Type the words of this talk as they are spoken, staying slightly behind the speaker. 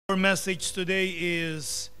Our message today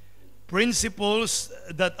is principles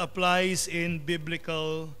that applies in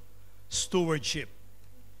biblical stewardship.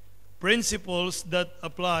 Principles that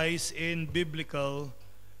applies in biblical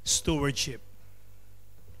stewardship.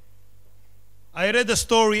 I read a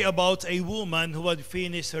story about a woman who had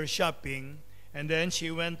finished her shopping, and then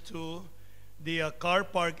she went to the car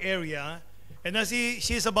park area, and as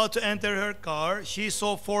she's about to enter her car, she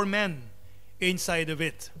saw 4 men inside of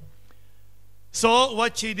it. So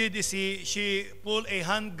what she did is she pulled a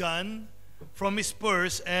handgun from his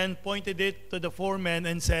purse and pointed it to the 4 men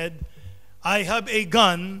and said, "I have a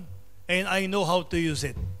gun and I know how to use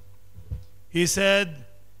it." He said,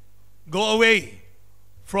 "Go away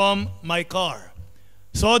from my car."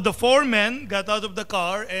 So the 4 men got out of the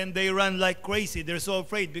car and they ran like crazy. They're so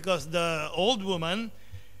afraid because the old woman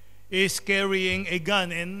is carrying a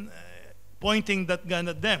gun and pointing that gun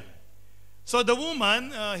at them. So the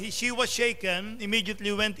woman, she was shaken,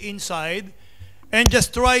 immediately went inside and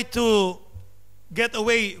just tried to get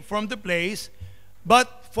away from the place.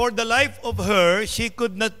 But for the life of her, she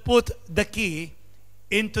could not put the key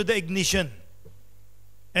into the ignition.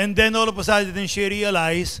 And then all of a sudden she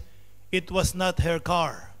realized it was not her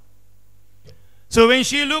car. So when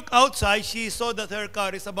she looked outside, she saw that her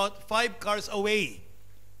car is about 5 cars away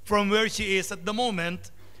from where she is at the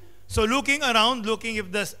moment. So looking around, looking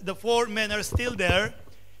if the 4 men are still there,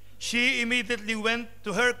 she immediately went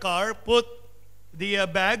to her car, put the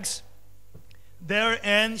bags there,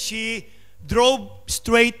 and she drove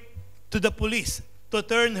straight to the police to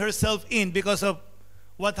turn herself in because of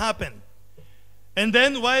what happened. And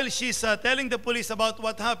then while she's telling the police about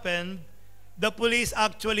what happened, the police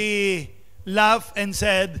actually laughed and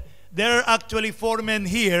said, "There are actually 4 men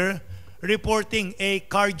here reporting a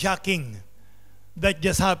carjacking that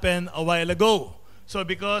just happened a while ago." So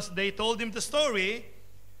because they told him the story,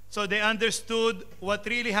 so they understood what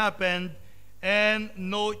really happened, and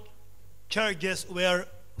no charges were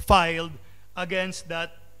filed against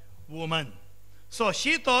that woman. So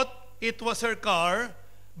she thought it was her car,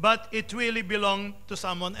 but it really belonged to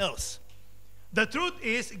someone else. The truth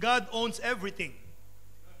is, God owns everything.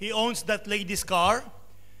 He owns that lady's car.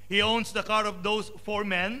 He owns the car of those 4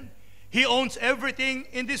 men. He owns everything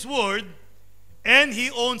in this world. And He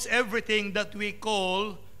owns everything that we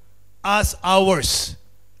call as ours.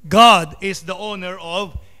 God is the owner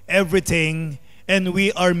of everything, and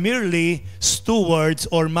we are merely stewards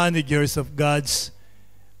or managers of God's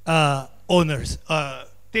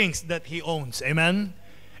things that He owns. Amen?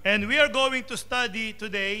 And we are going to study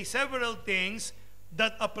today several things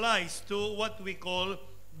that applies to what we call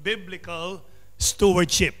biblical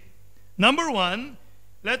stewardship. Number 1,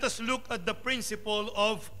 let us look at the principle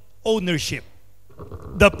of ownership.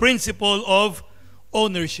 The principle of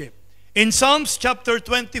ownership. In Psalms chapter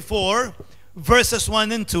 24, verses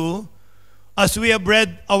 1 and 2, as we have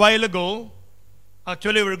read a while ago,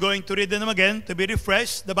 actually we're going to read them again to be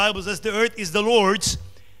refreshed. The Bible says, "The earth is the Lord's,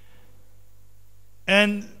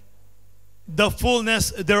 and the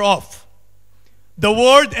fullness thereof, the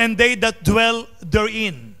world and they that dwell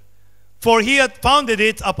therein. For He hath founded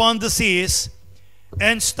it upon the seas,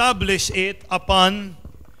 and established it upon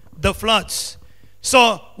the floods."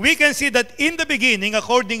 So we can see that in the beginning,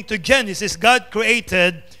 according to Genesis, God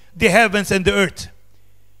created the heavens and the earth.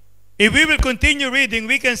 If we will continue reading,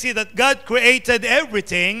 we can see that God created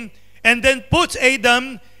everything and then puts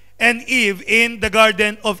Adam and Eve in the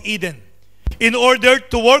Garden of Eden in order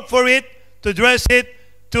to work for it, to dress it,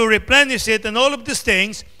 to replenish it, and all of these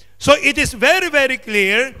things. So it is very, very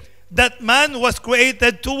clear that man was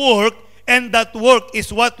created to work, and that work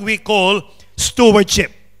is what we call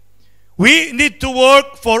stewardship. We need to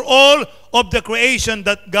work for all of the creation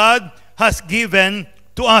that God has given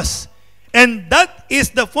to us. And that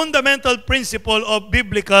is the fundamental principle of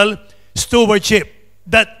biblical stewardship,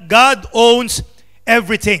 that God owns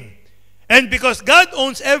everything. And because God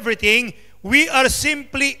owns everything, we are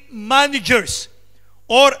simply managers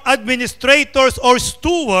or administrators or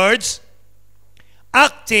stewards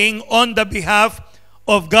acting on the behalf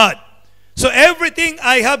of God. So everything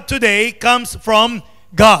I have today comes from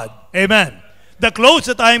God. Amen. The clothes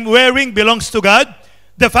that I'm wearing belongs to God.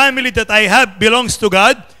 The family that I have belongs to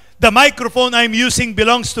God. The microphone I'm using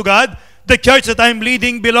belongs to God. The church that I'm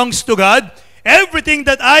leading belongs to God. Everything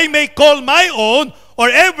that I may call my own, or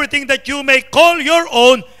everything that you may call your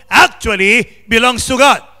own, actually belongs to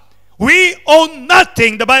God. We own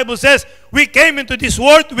nothing. The Bible says we came into this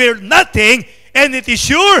world with nothing, and it is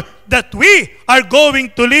sure that we are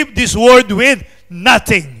going to leave this world with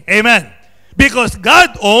nothing. Amen. Because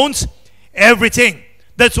God owns everything.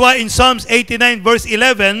 That's why in Psalms 89 verse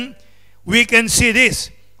 11, we can see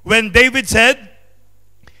this. When David said,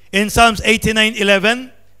 in Psalms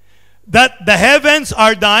 89:11, that the heavens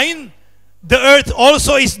are thine, the earth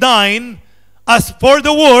also is thine, as for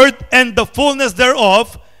the world and the fullness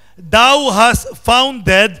thereof, thou hast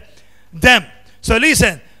founded them. So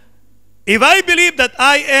listen, if I believe that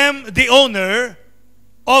I am the owner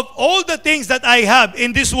of all the things that I have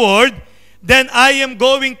in this world, then I am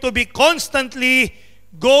going to be constantly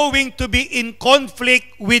going to be in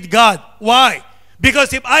conflict with God. Why?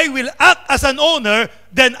 Because if I will act as an owner,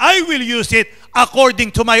 then I will use it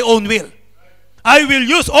according to my own will. I will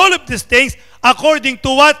use all of these things according to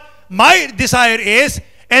what my desire is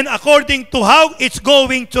and according to how it's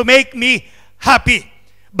going to make me happy.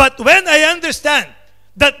 But when I understand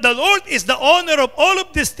that the Lord is the owner of all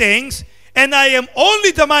of these things and I am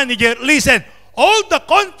only the manager, listen, all the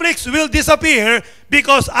conflicts will disappear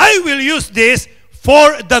because I will use this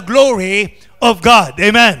for the glory of God.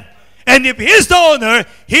 Amen. And if He is the owner,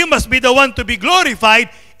 He must be the one to be glorified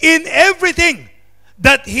in everything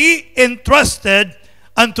that He entrusted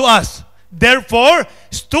unto us. Therefore,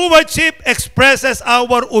 stewardship expresses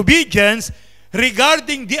our obedience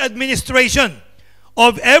regarding the administration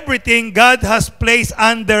of everything God has placed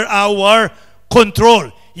under our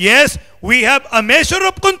control. Yes, we have a measure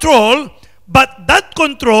of control, but that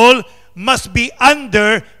control must be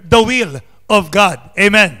under the will of God.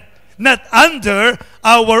 Amen. Not under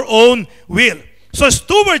our own will. So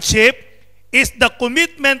stewardship is the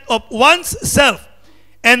commitment of one's self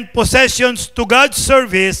and possessions to God's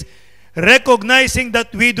service, recognizing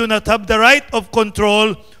that we do not have the right of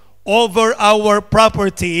control over our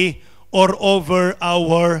property or over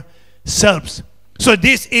ourselves. So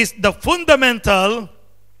this is the fundamental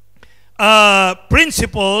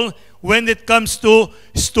principle when it comes to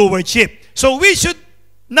stewardship. So we should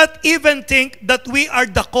not even think that we are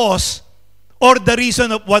the cause or the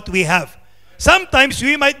reason of what we have. Sometimes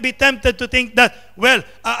we might be tempted to think that, well,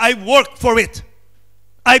 I worked for it.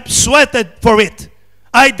 I've sweated for it.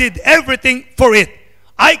 I did everything for it.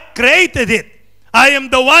 I created it. I am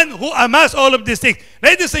the one who amassed all of these things.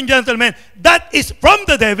 Ladies and gentlemen, that is from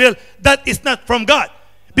the devil. That is not from God.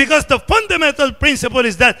 Because the fundamental principle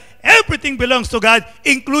is that everything belongs to God,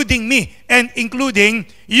 including me and including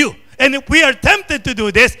you. And if we are tempted to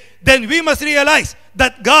do this, then we must realize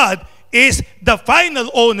that God is the final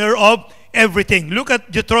owner of everything. Look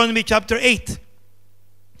at Deuteronomy chapter 8,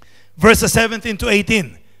 verses 17 to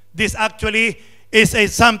 18. This actually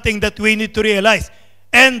is something that we need to realize.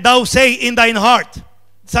 And thou say in thine heart.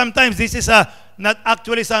 Sometimes this is not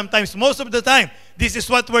actually sometimes, most of the time, this is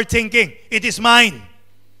what we're thinking. It is mine.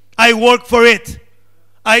 I work for it.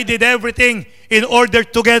 I did everything in order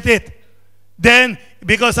to get it. Then,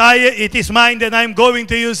 because it is mine, then I'm going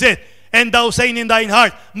to use it. And thou saying in thine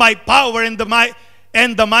heart, my power and the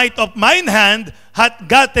might of mine hand hath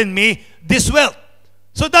gotten me this wealth.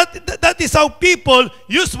 So that is how people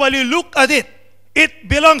usually look at it. It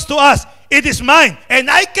belongs to us. It is mine. And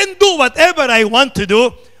I can do whatever I want to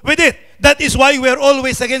do with it. That is why we're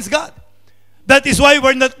always against God. That is why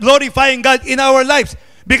we're not glorifying God in our lives.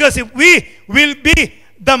 Because if we will be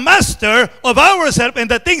the master of ourselves and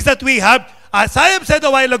the things that we have, as I have said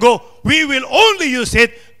a while ago, we will only use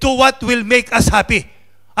it to what will make us happy.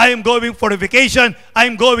 I am going for a vacation.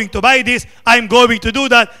 I'm going to buy this. I'm going to do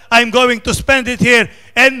that. I'm going to spend it here.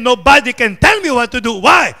 And nobody can tell me what to do.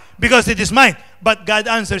 Why? Because it is mine. But God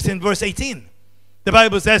answers in verse 18. The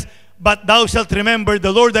Bible says, but thou shalt remember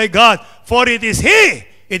the Lord thy God, for it is He.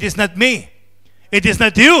 It is not me. It is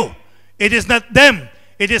not you. It is not them.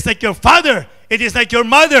 It is not your father. It is not your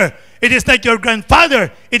mother. It is not your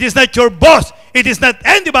grandfather. It is not your boss. It is not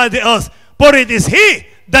anybody else. For it is He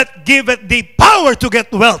that giveth thee power to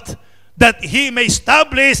get wealth, that He may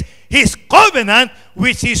establish His covenant,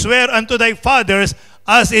 which He sware unto thy fathers,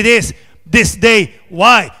 as it is this day.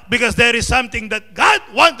 Why? Because there is something that God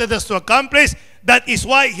wanted us to accomplish. That is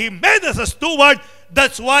why He made us a steward.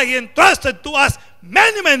 That's why He entrusted to us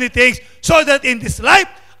many, many things, so that in this life,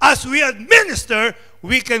 as we administer,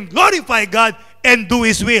 we can glorify God and do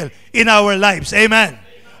His will in our lives. Amen.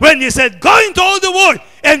 When He said, go into all the world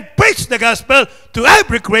and preach the gospel to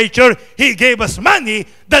every creature, He gave us money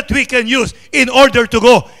that we can use in order to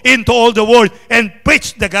go into all the world and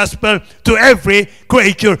preach the gospel to every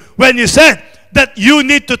creature. When He said that you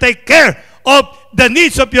need to take care of the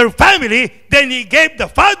needs of your family, then He gave the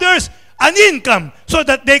fathers an income so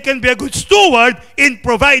that they can be a good steward in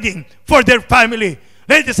providing for their family.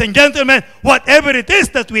 Ladies and gentlemen, whatever it is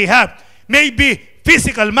that we have, maybe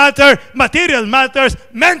physical matter, material matters,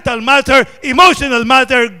 mental matter, emotional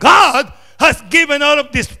matter, God has given all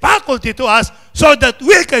of this faculty to us so that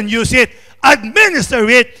we can use it, administer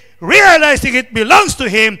it, realizing it belongs to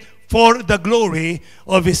Him for the glory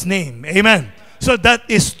of His name. Amen. So that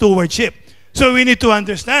is stewardship. So we need to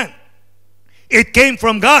understand. It came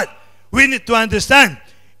from God. We need to understand.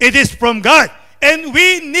 It is from God. And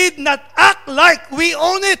we need not act like we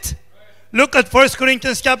own it. Look at 1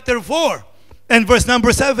 Corinthians chapter 4 and verse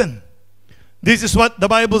number 7. This is what the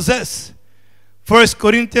Bible says. 1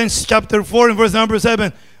 Corinthians chapter 4 and verse number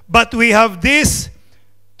 7. But we have this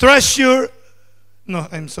treasure. No,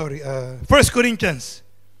 I'm sorry. 1 Corinthians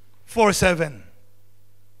 4:7.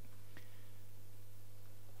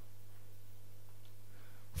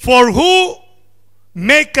 For who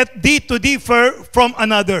maketh thee to differ from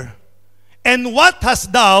another? And what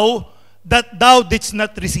hast thou that thou didst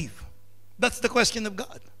not receive? That's the question of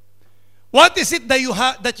God. What is it that you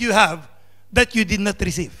have that you did not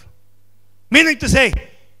receive? Meaning to say,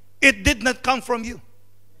 it did not come from you.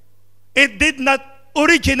 It did not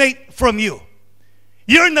originate from you.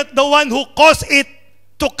 You're not the one who caused it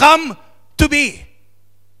to come to be.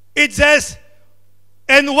 It says,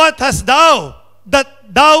 and what hast thou that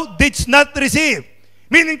thou didst not receive?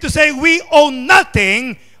 Meaning to say, we own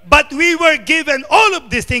nothing, but we were given all of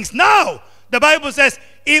these things. Now, the Bible says,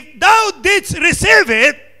 if thou didst receive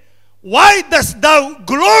it, why dost thou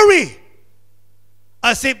glory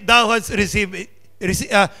as if thou hast received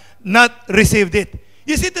it, not received it?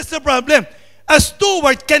 You see, that's the problem. A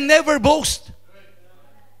steward can never boast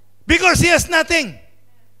because he has nothing.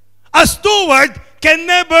 A steward can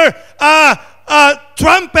never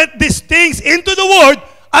trumpet these things into the world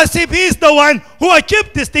as if he is the one who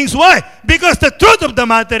achieved these things. Why? Because the truth of the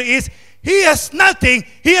matter is, he has nothing.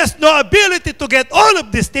 He has no ability to get all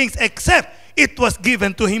of these things except it was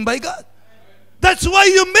given to him by God. That's why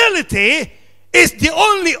humility is the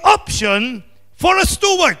only option for a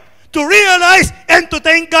steward. To realize and to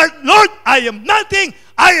thank God, Lord, I am nothing.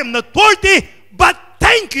 I am not worthy. But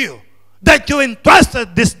thank you that you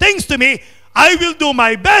entrusted these things to me. I will do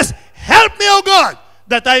my best. Help me, O God,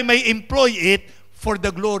 that I may employ it for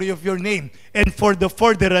the glory of your name and for the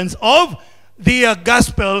furtherance of the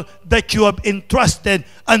gospel that you have entrusted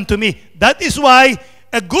unto me. That is why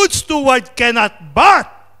a good steward cannot but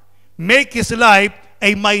make his life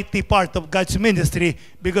a mighty part of God's ministry,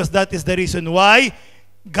 because that is the reason why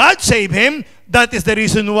God saved him. That is the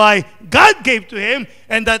reason why God gave to him.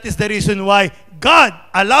 And that is the reason why God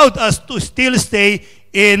allowed us to still stay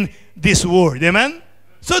in this world. Amen?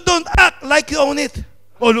 So don't act like you own it.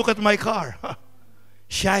 Oh, look at my car.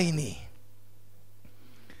 Shiny.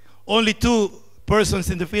 Only 2 persons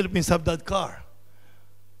in the Philippines have that car.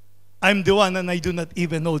 I'm the one and I do not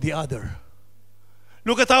even know the other.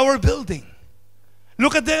 Look at our building.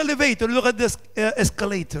 Look at the elevator. Look at the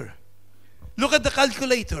escalator. Look at the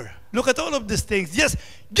calculator. Look at all of these things. Just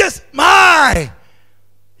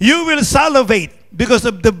you will salivate because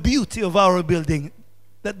of the beauty of our building.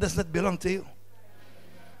 That does not belong to you.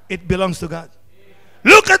 It belongs to God.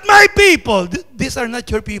 Look at my people. These are not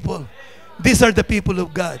your people. These are the people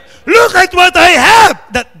of God. Look at what I have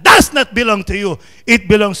that does not belong to you. It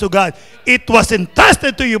belongs to God. It was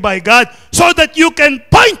entrusted to you by God so that you can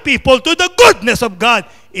point people to the goodness of God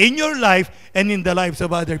in your life and in the lives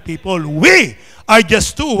of other people. We are just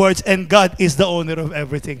stewards and God is the owner of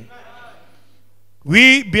everything.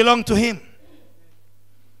 We belong to Him.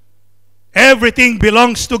 Everything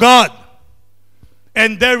belongs to God.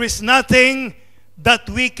 And there is nothing that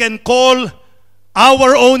we can call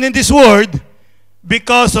our own in this world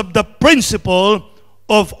because of the principle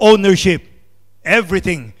of ownership.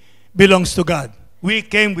 Everything belongs to God. We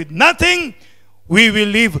came with nothing. We will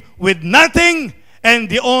leave with nothing. And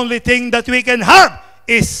the only thing that we can have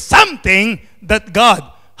is something that God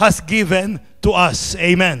has given to us.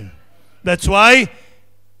 Amen. That's why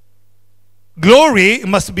glory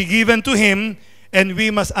must be given to Him, and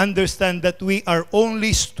we must understand that we are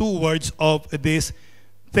only stewards of these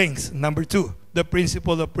things. Number 2, the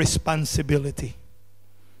principle of responsibility.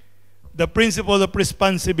 The principle of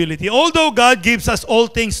responsibility. Although God gives us all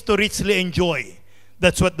things to richly enjoy,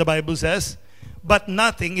 that's what the Bible says, but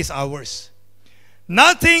nothing is ours.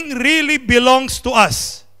 Nothing really belongs to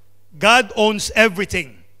us. God owns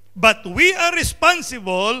everything. But we are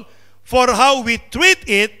responsible for how we treat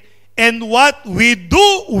it and what we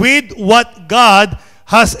do with what God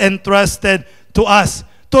has entrusted to us.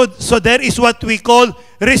 So there is what we call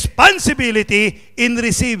responsibility in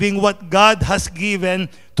receiving what God has given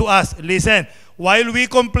to us. Listen, while we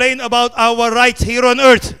complain about our rights here on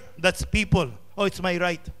earth, that's people. Oh, it's my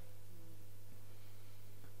right.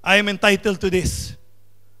 I am entitled to this.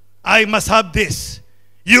 I must have this.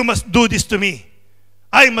 You must do this to me.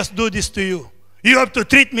 I must do this to you. You have to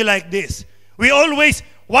treat me like this. We always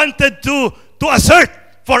wanted to assert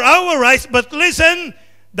for our rights, but listen,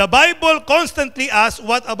 The Bible constantly asks,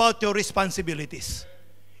 what about your responsibilities?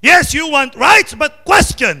 Yes, you want rights, but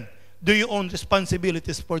question, do you own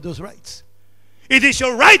responsibilities for those rights? It is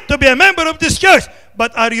your right to be a member of this church,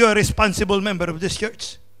 but are you a responsible member of this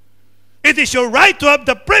church? It is your right to have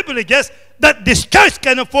the privileges that this church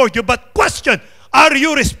can afford you, but question, are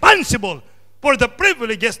you responsible for the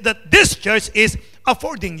privileges that this church is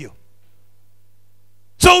affording you?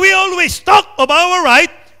 So we always talk of our right,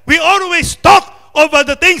 we always talk over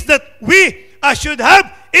the things that we should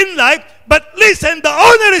have in life. But listen, the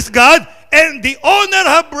owner is God, and the owner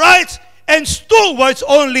have rights, and stewards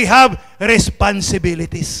only have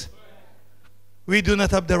responsibilities. We do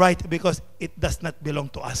not have the right because it does not belong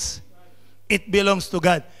to us. It belongs to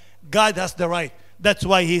God. God has the right. That's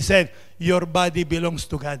why He said, your body belongs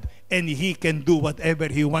to God, and He can do whatever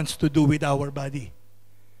He wants to do with our body.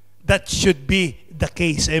 That should be the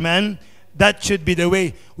case. Amen? That should be the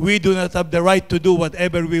way. We do not have the right to do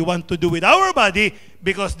whatever we want to do with our body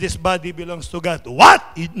because this body belongs to God.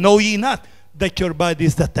 What? Know ye not that your body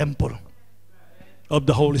is the temple of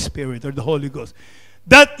the Holy Spirit or the Holy Ghost?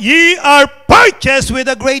 That ye are purchased with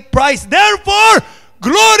a great price. Therefore,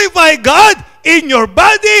 glorify God in your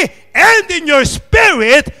body and in your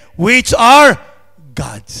spirit, which are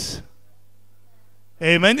God's.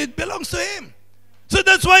 Amen. It belongs to Him. So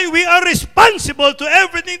that's why we are responsible to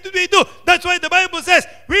everything that we do. That's why the Bible says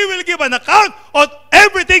we will give an account of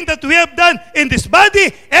everything that we have done in this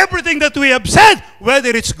body, everything that we have said, whether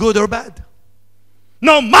it's good or bad.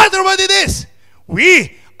 No matter what it is,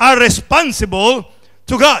 we are responsible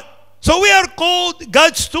to God. So we are called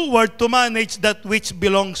God's steward to manage that which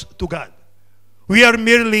belongs to God. We are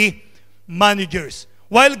merely managers.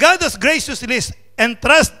 While God has graciously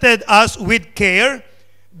entrusted us with care,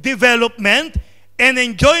 development, and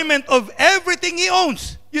enjoyment of everything He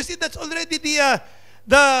owns. You see, that's already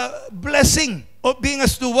the blessing of being a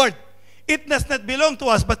steward. It does not belong to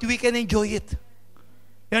us, but we can enjoy it.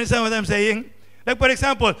 You understand what I'm saying? Like, for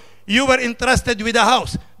example, you were entrusted with a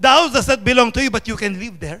house. The house does not belong to you, but you can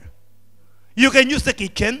live there. You can use the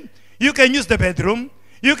kitchen. You can use the bedroom.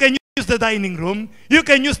 You can use the dining room. You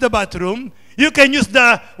can use the bathroom. You can use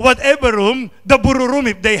the whatever room, the buru room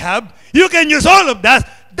if they have. You can use all of that.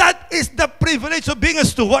 That is the privilege of being a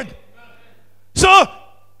steward. So,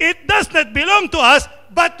 it does not belong to us,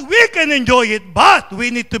 but we can enjoy it, but we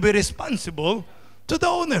need to be responsible to the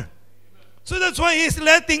owner. So that's why He's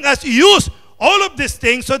letting us use all of these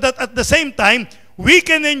things so that at the same time, we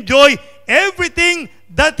can enjoy everything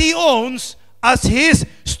that He owns as His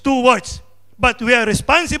stewards. But we are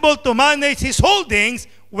responsible to manage His holdings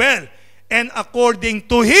well and according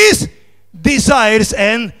to His desires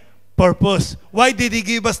and purpose. Why did He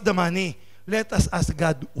give us the money? Let us ask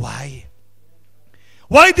God, why?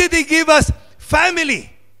 Why did He give us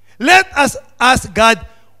family? Let us ask God,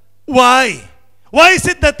 why? Why is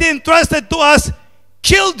it that He entrusted to us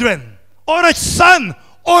children, or a son,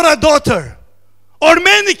 or a daughter, or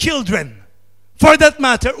many children, for that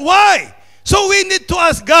matter? Why? So we need to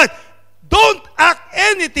ask God, don't act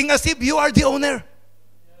anything as if you are the owner.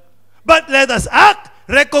 But let us act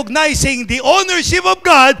recognizing the ownership of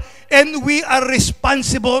God, and we are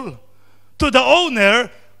responsible to the owner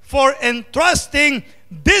for entrusting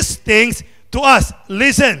these things to us.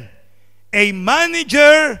 Listen, a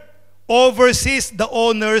manager oversees the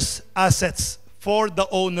owner's assets for the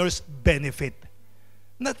owner's benefit,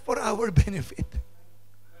 not for our benefit.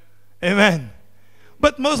 Amen.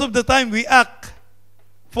 But most of the time, we act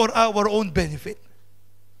for our own benefit.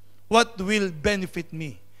 What will benefit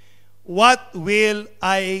me? What will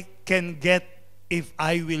I can get if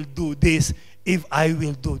I will do this, if I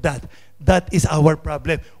will do that? That is our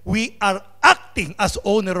problem. We are acting as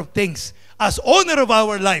owner of things, as owner of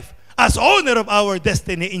our life, as owner of our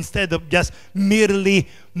destiny, instead of just merely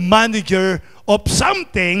manager of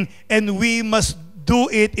something, and we must do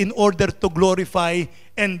it in order to glorify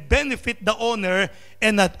and benefit the owner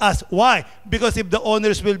and not us. Why? Because if the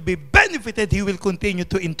owners will be benefited, He will continue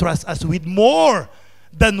to entrust us with more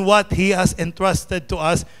than what He has entrusted to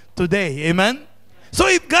us today. Amen? So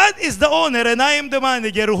if God is the owner and I am the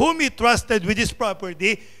manager whom He trusted with His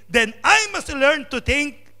property, then I must learn to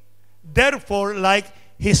think, therefore, like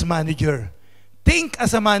His manager. Think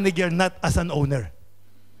as a manager, not as an owner.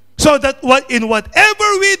 So that in whatever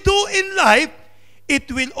we do in life, it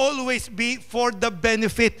will always be for the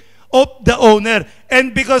benefit of the owner.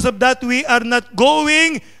 And because of that, we are not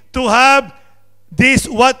going to have this,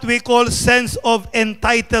 what we call, sense of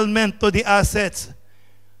entitlement to the assets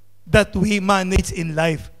that we manage in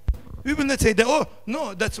life. We will not say that, oh,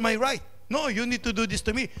 no, that's my right. No, you need to do this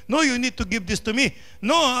to me. No, you need to give this to me.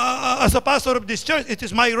 No, as a pastor of this church, it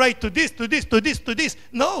is my right to this, to this, to this, to this.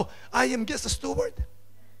 No, I am just a steward.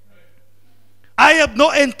 I have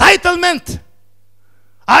no entitlement.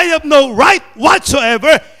 I have no right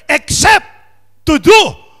whatsoever except to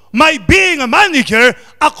do my being a manager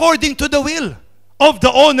according to the will of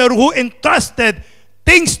the owner who entrusted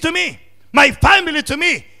things to me, my family to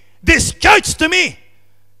me, this church to me.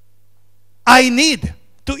 I need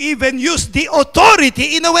to even use the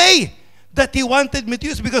authority in a way that he wanted me to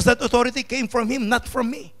use, because that authority came from him, not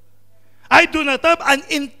from me. I do not have an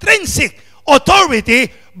intrinsic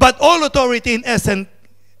authority, but all authority in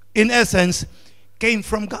essence came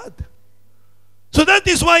from God. So that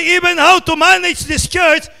is why even how to manage this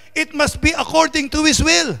church, it must be according to his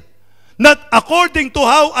will, not according to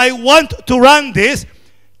how I want to run this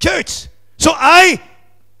church. So I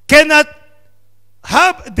cannot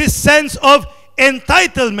have this sense of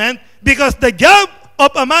entitlement, because the job of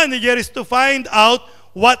a manager is to find out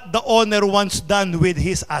what the owner wants done with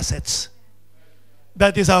his assets.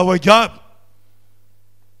 That is our job.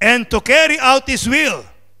 And to carry out his will,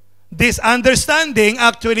 this understanding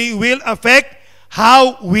actually will affect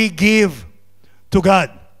how we give to God.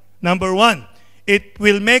 Number one, it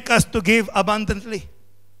will make us to give abundantly.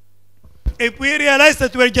 If we realize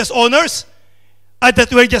that we're just owners,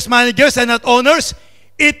 that we're just managers and not owners,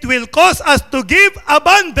 it will cause us to give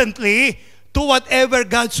abundantly to whatever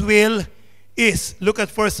God's will is. Look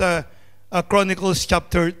at First Chronicles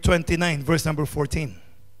chapter 29, verse number 14.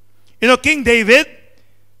 You know, King David,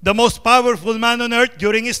 the most powerful man on earth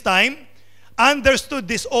during his time, understood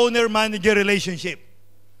this owner-manager relationship.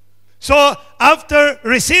 So, after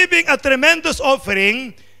receiving a tremendous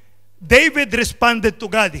offering, David responded to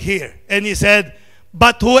God here. And he said,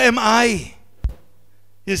 "But who am I?"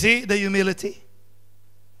 You see the humility?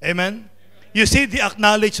 Amen? You see the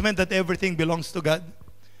acknowledgement that everything belongs to God?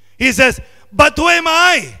 He says, "But who am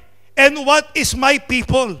I? And what is my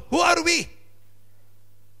people?" Who are we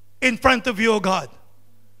in front of you, O God,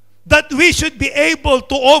 that we should be able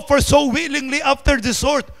to offer so willingly after the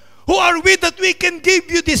sort? Who are we that we can give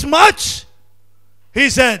you this much? He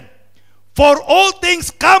said, "For all things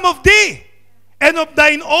come of thee, and of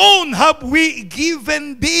thine own have we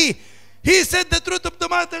given thee." He said, the truth of the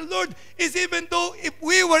matter, Lord, is even though if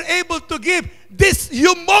we were able to give this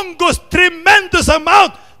humongous, tremendous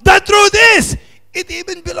amount, the truth is, it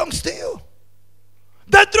even belongs to you.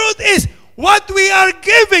 The truth is, what we are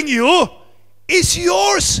giving you is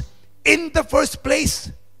yours in the first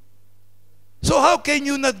place. So how can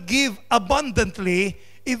you not give abundantly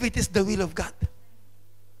if it is the will of God?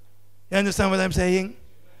 You understand what I'm saying?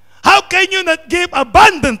 How can you not give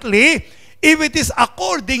abundantly if it is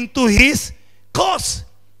according to his cause?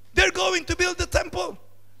 They're going to build the temple.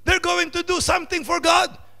 They're going to do something for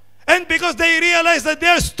God. And because they realize that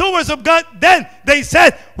they're stewards of God, then they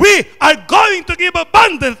said, we are going to give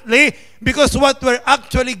abundantly, because what we're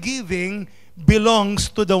actually giving belongs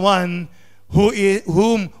to the one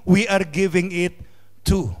whom we are giving it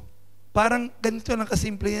to. Parang ganito lang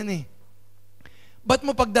kasimple yan eh. Ba't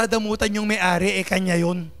mo pagdadamutan yung may-ari, kanya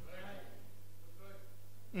yun?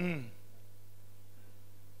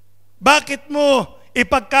 Bakit mo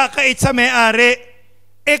ipagkakait sa may-ari,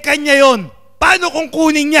 kanya yun? Paano kung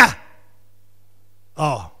kunin niya?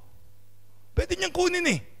 Pwede niyang kunin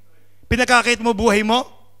eh. Pinagkakait mo buhay mo,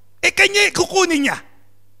 kanya kukunin niya.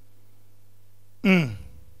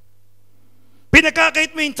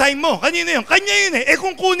 Pinagkakait mo yung time mo, kanino yun? Kanya yun eh,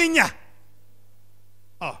 kung kunin niya.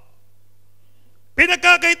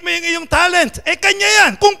 Pinagkakait mo yung iyong talent, kanya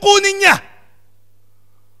yan, kung kunin niya.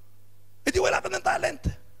 Di wala ka ng talent.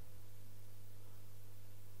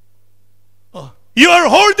 You are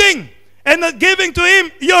hoarding and not giving to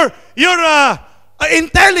him your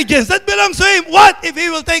intelligence that belongs to him. What if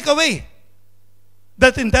he will take away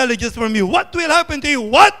that intelligence from you? What will happen to you?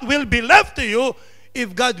 What will be left to you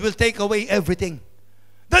if God will take away everything?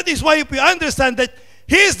 That is why if you understand that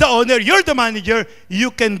he is the owner, you're the manager,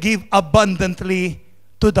 you can give abundantly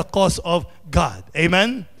to the cause of God.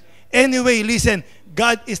 Amen? Anyway, listen,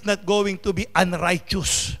 God is not going to be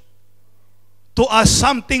unrighteous to ask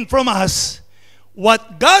something from us.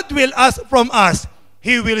 What God will ask from us,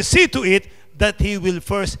 he will see to it that he will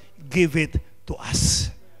first give it to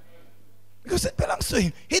us. Because it belongs to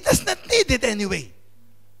him. He does not need it anyway.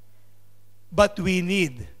 But we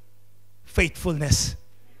need faithfulness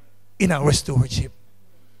in our stewardship.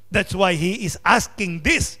 That's why he is asking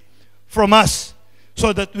this from us,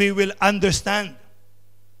 so that we will understand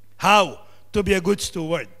how to be a good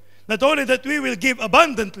steward. Not only that we will give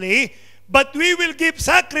abundantly, but we will give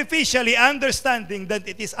sacrificially, understanding that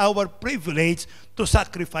it is our privilege to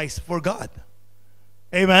sacrifice for God.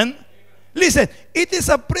 Amen? Listen, it is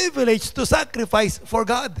a privilege to sacrifice for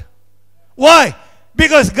God. Why?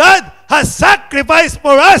 Because God has sacrificed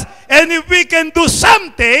for us, and if we can do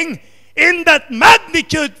something in that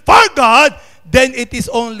magnitude for God, then it is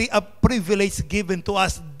only a privilege given to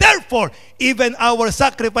us. Therefore, even our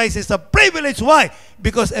sacrifice is a privilege. Why?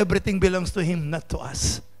 Because everything belongs to Him, not to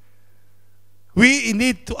us. We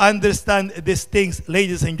need to understand these things,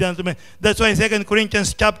 ladies and gentlemen. That's why in 2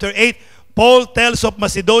 Corinthians chapter 8, Paul tells of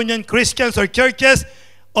Macedonian Christians or churches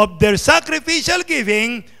of their sacrificial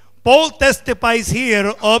giving. Paul testifies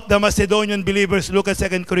here of the Macedonian believers. Look at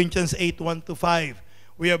 2 Corinthians 8, 1-5.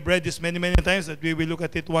 We have read this many, many times, that we will look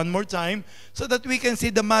at it one more time so that we can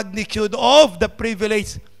see the magnitude of the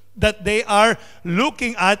privilege that they are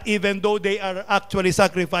looking at, even though they are actually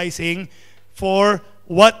sacrificing for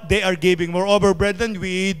what they are giving. Moreover, brethren,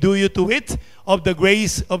 we do you to it of the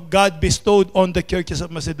grace of God bestowed on the churches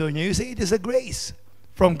of Macedonia. You see, it is a grace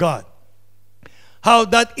from God. How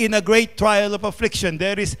that in a great trial of affliction,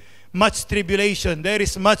 there is much tribulation, there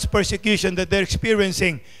is much persecution that they're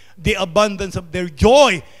experiencing, the abundance of their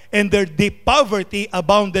joy and their deep poverty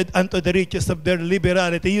abounded unto the riches of their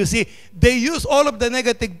liberality. You see, they use all of the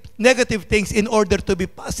negative things in order to be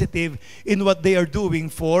positive in what they are doing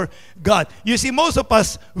for God. You see, most of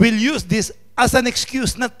us will use this as an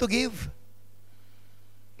excuse not to give.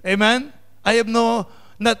 Amen? I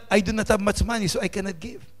do not have much money, so I cannot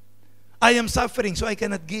give. I am suffering, so I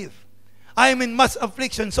cannot give. I am in much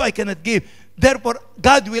affliction, so I cannot give. Therefore,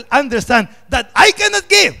 God will understand that I cannot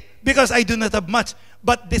give because I do not have much.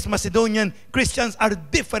 But these Macedonian Christians are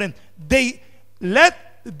different. They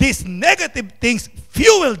let these negative things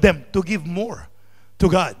fuel them to give more to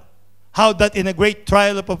God. How that in a great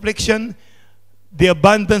trial of affliction, the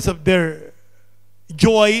abundance of their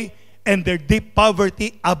joy and their deep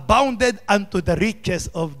poverty abounded unto the riches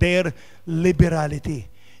of their liberality.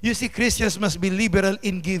 You see, Christians must be liberal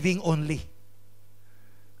in giving only,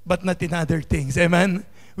 but not in other things. Amen?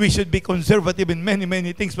 We should be conservative in many,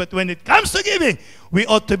 many things, but when it comes to giving, we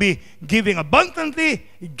ought to be giving abundantly,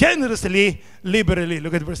 generously, liberally.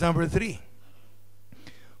 Look at verse number 3.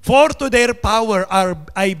 For to their power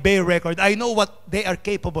I bear record. I know what they are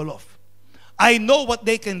capable of. I know what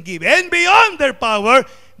they can give. And beyond their power,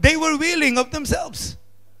 they were willing of themselves.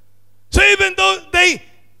 So even though they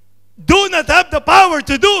do not have the power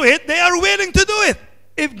to do it, they are willing to do it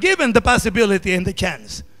if given the possibility and the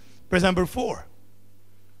chance. Verse number 4.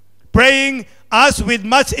 Praying us with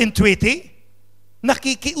much entreaty,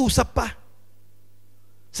 nakikiusap pa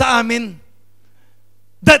sa amin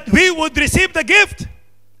that we would receive the gift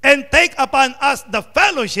and take upon us the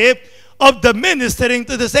fellowship of the ministering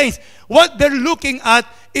to the saints. What they're looking at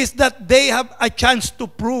is that they have a chance to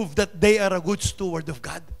prove that they are a good steward of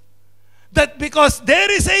God. That because there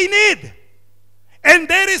is a need and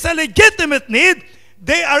there is a legitimate need,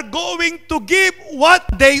 they are going to give what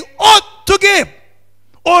they ought to give,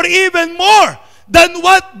 or even more than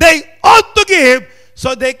what they ought to give,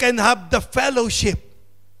 so they can have the fellowship.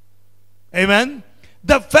 Amen?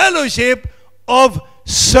 The fellowship of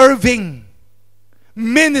serving,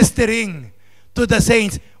 ministering to the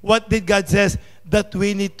saints. What did God says? That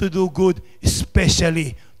we need to do good,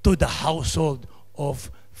 especially to the household of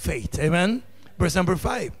faith. Amen? Verse number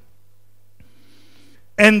 5.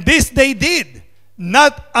 And this they did,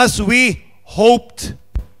 not as we hoped.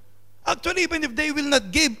 Actually, even if they will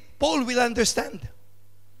not give, Paul will understand.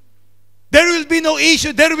 There will be no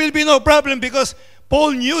issue, there will be no problem, because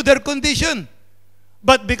Paul knew their condition.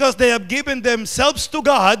 But because they have given themselves to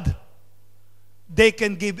God, they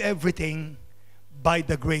can give everything by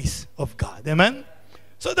the grace of God. Amen?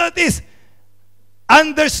 So that is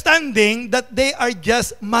understanding that they are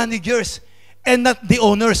just managers and not the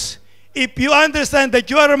owners. If you understand that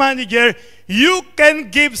you are a manager, you can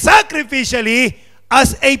give sacrificially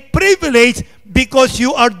as a privilege because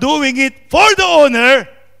you are doing it for the owner,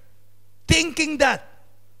 thinking that.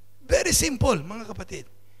 Very simple, mga kapatid.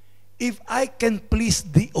 If I can please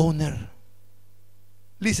the owner,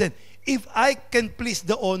 listen, if I can please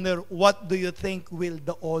the owner, what do you think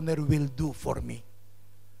the owner will do for me?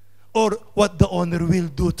 Or what the owner will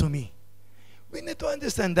do to me? We need to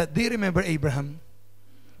understand that. Do you remember Abraham?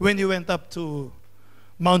 When he went up to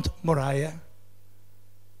Mount Moriah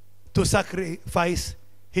to sacrifice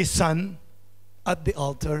his son at the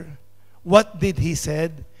altar, what did he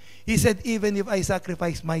said? He said, even if I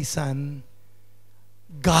sacrifice my son,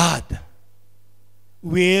 God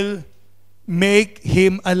will make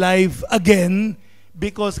him alive again,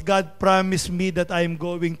 because God promised me that I am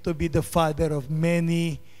going to be the father of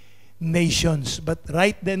many nations. But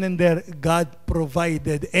right then and there, God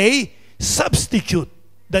provided a substitute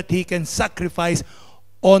that he can sacrifice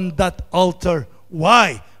on that altar.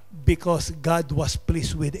 Why? Because God was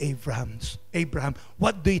pleased with Abraham.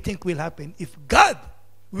 What do you think will happen if God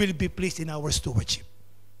will be pleased in our stewardship?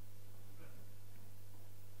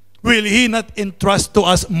 Will he not entrust to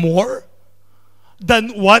us more than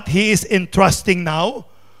what he is entrusting now?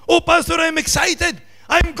 Oh, Pastor, I'm excited.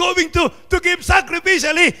 I'm going to give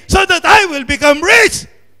sacrificially so that I will become rich.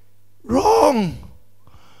 Wrong.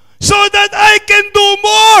 So that I can do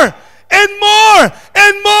more and more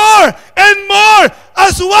and more and more,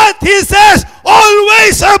 as what he says,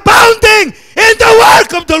 always abounding in the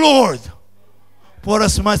work of the Lord. For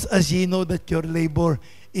as much as ye know that your labor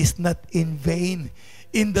is not in vain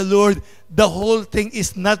in the Lord, the whole thing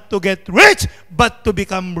is not to get rich, but to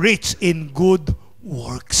become rich in good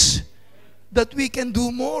works. That we can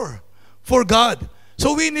do more for God.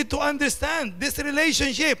 So we need to understand this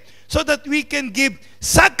relationship so that we can give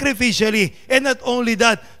sacrificially, and not only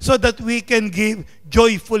that, so that we can give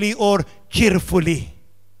joyfully or cheerfully.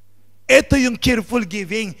 Ito yung cheerful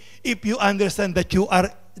giving if you understand that you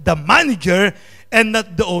are the manager and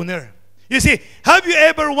not the owner. You see, have you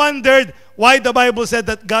ever wondered why the Bible said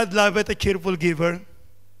that God loveth a cheerful giver?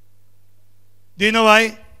 Do you know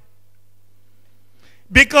why?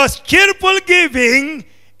 Because cheerful giving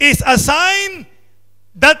is a sign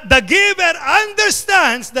that the giver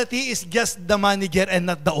understands that he is just the manager and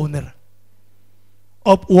not the owner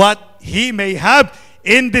of what he may have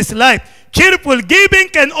in this life. Cheerful giving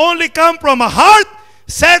can only come from a heart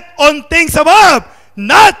set on things above,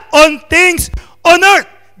 not on things on earth.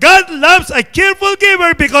 God loves a cheerful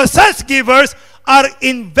giver because such givers are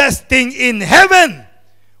investing in heaven,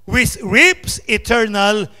 which reaps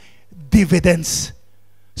eternal dividends.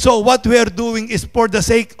 So what we are doing is for the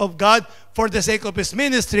sake of God, for the sake of His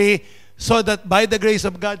ministry, so that by the grace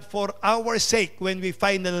of God, for our sake, when we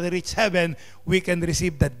finally reach heaven, we can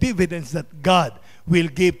receive the dividends that God will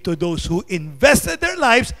give to those who invested their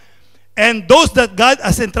lives and those that God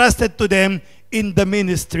has entrusted to them in the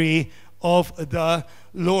ministry of the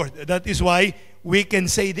Lord. That is why we can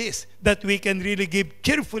say this, that we can really give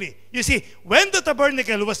cheerfully. You see, when the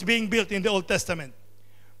tabernacle was being built in the Old Testament,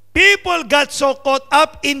 people got so caught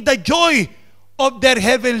up in the joy of their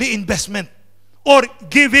heavenly investment or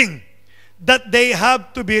giving that they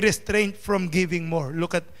have to be restrained from giving more.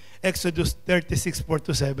 Look at Exodus 36,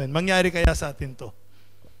 4-7. Mangyari kaya sa atin to?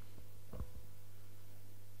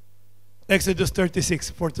 Exodus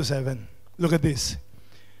 36, 4-7. Look at this.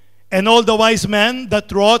 And all the wise men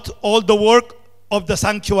that wrought all the work of the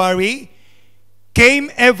sanctuary came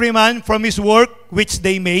every man from his work which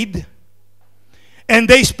they made. And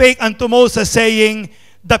they spake unto Moses, saying,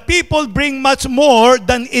 the people bring much more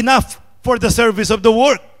than enough for the service of the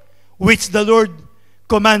work which the Lord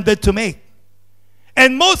commanded to make.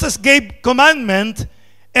 And Moses gave commandment,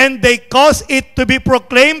 and they caused it to be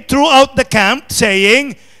proclaimed throughout the camp,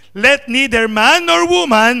 saying, let neither man nor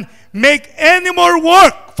woman make any more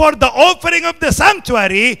work for the offering of the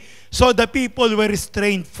sanctuary. So the people were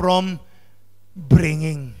restrained from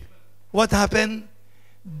bringing. What happened?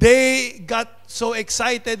 They got so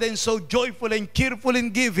excited and so joyful and cheerful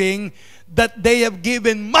in giving that they have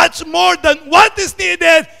given much more than what is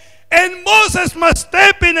needed. And Moses must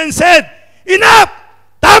step in and said, enough!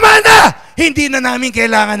 Tama na! Hindi na namin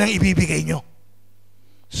kailangan ng ibibigay nyo.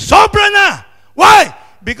 Sobra na! Why?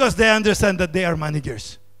 Because they understand that they are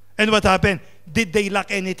managers. And what happened? Did they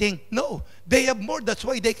lack anything? No. They have more. That's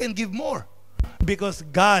why they can give more. Because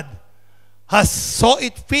God has saw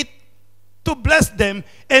it fit to bless them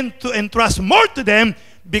and to entrust more to them,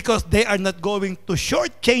 because they are not going to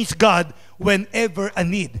shortchange God whenever a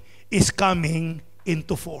need is coming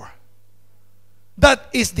into fore. That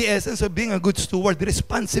is the essence of being a good steward,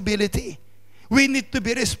 responsibility. We need to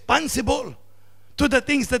be responsible to the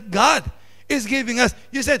things that God is giving us.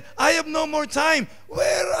 You said, I have no more time.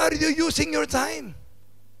 Where are you using your time?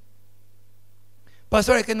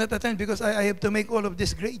 Pastor, I cannot attend because I have to make all of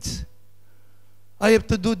these grades. I have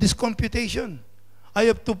to do this computation. I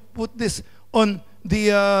have to put this on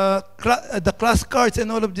the class cards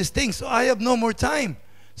and all of these things. So I have no more time.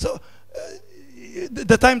 So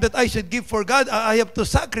the time that I should give for God, I have to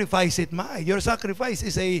sacrifice it. Your sacrifice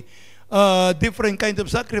is a different kind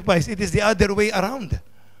of sacrifice. It is the other way around.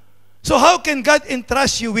 So how can God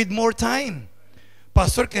entrust you with more time?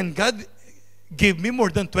 Pastor, can God give me more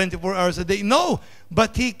than 24 hours a day? No,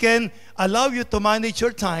 but He can allow you to manage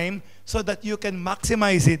your time so that you can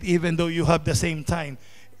maximize it even though you have the same time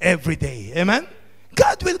every day. Amen?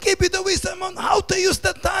 God will give you the wisdom on how to use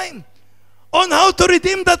that time, on how to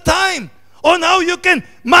redeem that time, on how you can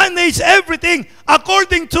manage everything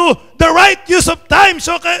according to the right use of time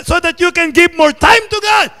so that you can give more time to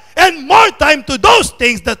God and more time to those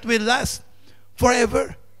things that will last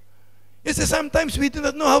forever. You see, sometimes we do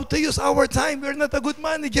not know how to use our time. We're not a good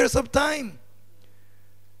managers of time.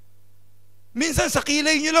 Minsan sa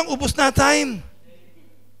kilay nyo lang, ubos na time.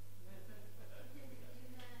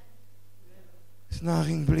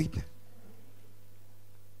 Snacking blade.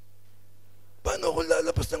 Paano kung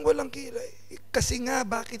lalabas ng walang kilay? Kasi nga,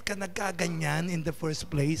 bakit ka nagkaganyan in the first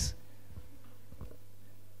place?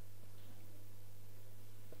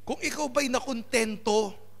 Kung ikaw ba'y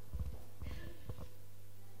nakontento,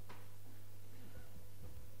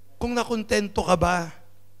 kung nakontento ka ba,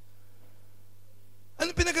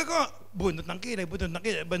 ano pinagagawa? Bunot ng kilay,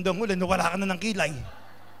 bandang huli, nawala ka na ng kilay.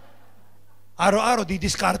 Araw-araw,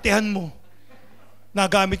 didiskartehan mo.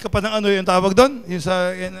 Nagamit ka pa ng ano yung tawag doon? Yung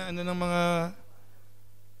sa, yan, ano ng mga,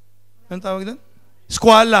 anong tawag doon?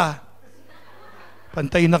 Skwala.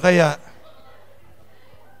 Pantay na kaya.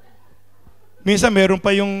 Minsan meron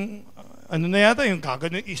pa yung, ano na yata, yung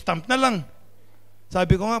kagano, i-stamp na lang.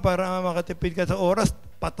 Sabi ko nga, para makatipid ka sa oras,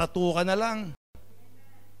 patatu ka na lang.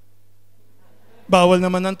 Bawal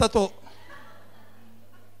naman ang tato.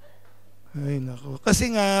 Ay, naku.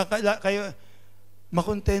 Kasi nga, kayo,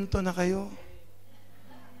 makontento na kayo.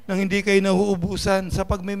 Nang hindi kayo nahuubusan sa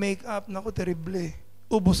pag may make-up, naku, terrible.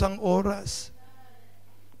 Ubus ang oras.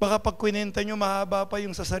 Baka pag kwinenta nyo, mahaba pa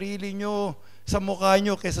yung sa sarili nyo, sa mukha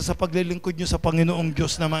nyo, kaysa sa paglilingkod nyo sa Panginoong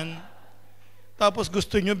Diyos naman. Tapos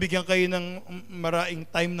gusto nyo, bigyan kayo ng maraing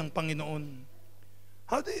time ng Panginoon.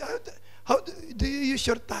 How do you use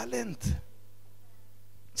your talent?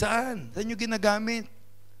 Saan? Saan nyo ginagamit?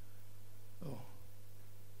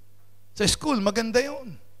 Sa school, maganda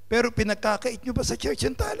yun. Pero pinagkakait nyo ba sa church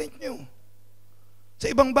yung talent nyo?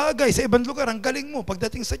 Sa ibang bagay, sa ibang lugar, ang galing mo.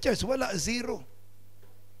 Pagdating sa church, wala, zero.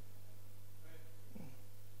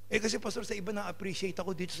 Kasi pastor, sa iba na-appreciate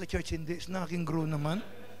ako dito sa church, hindi. Snacking grow naman.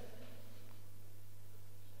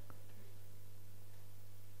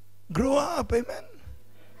 Grow up, amen?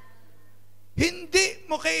 Hindi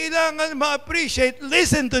mo kailangan ma-appreciate.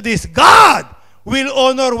 Listen to this. God will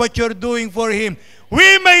honor what you're doing for Him.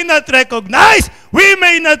 We may not recognize, we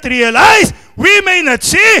may not realize, we may not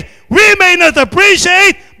see, we may not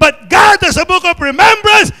appreciate, but God has a book of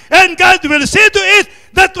remembrance, and God will see to it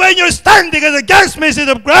that when you're standing at the judgment seat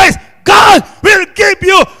of Christ, God will give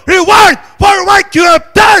you reward for what you have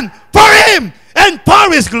done for Him and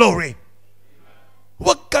for His glory.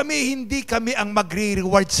 Hindi kami ang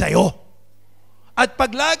magre-reward sa'yo. At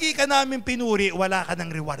pag lagi ka namin pinuri, wala ka ng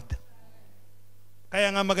reward. Kaya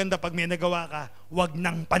nga maganda pag may nagawa ka, wag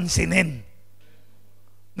nang pansinin.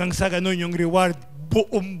 Nang sa ganun yung reward,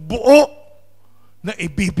 buong-buo na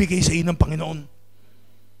ibibigay sa iyo ng Panginoon.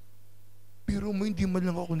 Pero mo, hindi man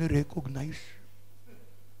lang ako ni-recognize.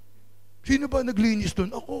 Sino ba naglinis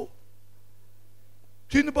doon? Ako.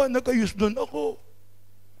 Sino ba nag-ayos doon? Ako.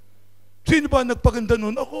 Sino ba nagpaganda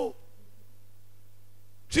doon? Ako.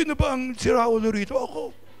 Sino ba ang siraulo rito?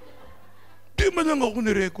 Ako. Di man lang ako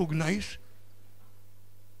ni-recognize.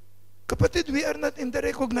 Kapatid, we are not in the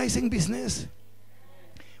recognizing business.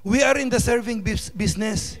 We are in the serving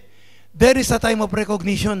business. There is a time of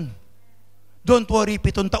recognition. Don't worry,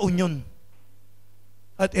 7 taon yun.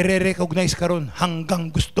 At i-recognize ka ron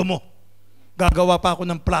hanggang gusto mo. Gagawa pa ako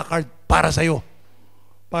ng placard para sa'yo.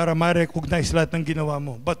 Para ma-recognize lahat ng ginawa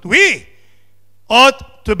mo. But we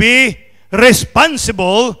ought to be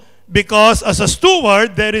responsible because as a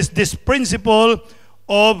steward, there is this principle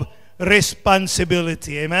of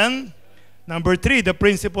responsibility. Amen? Number 3, the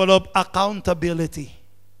principle of accountability.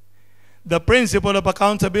 The principle of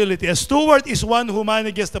accountability. A steward is one who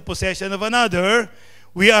manages the possession of another.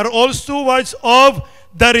 We are all stewards of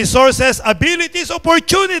the resources, abilities,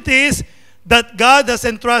 opportunities that God has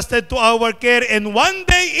entrusted to our care. And one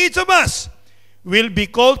day, each of us will be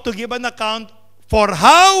called to give an account for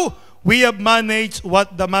how we have managed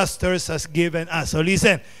what the Master has given us. So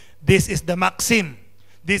listen, this is the maxim.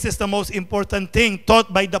 This is the most important thing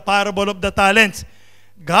taught by the parable of the talents.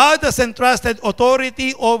 God has entrusted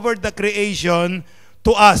authority over the creation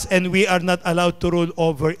to us, and we are not allowed to rule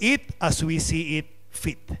over it as we see it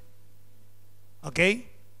fit. Okay?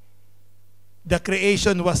 The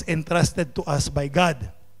creation was entrusted to us by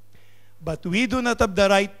God. But we do not have the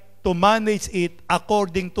right to manage it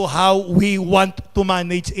according to how we want to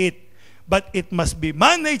manage it. But it must be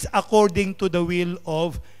managed according to the will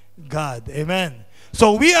of God. Amen.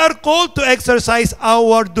 So we are called to exercise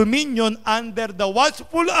our dominion under the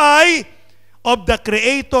watchful eye of the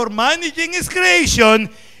Creator managing His creation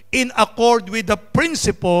in accord with the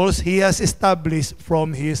principles He has established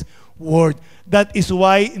from His Word. That is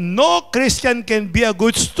why no Christian can be a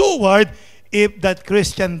good steward if that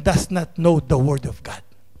Christian does not know the Word of God.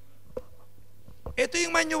 Ito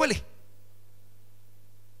yung manual eh.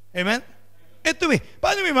 Amen? Ito eh.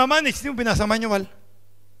 Paano may mamanage? Hindi mo binasa manual.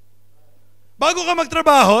 Bago ka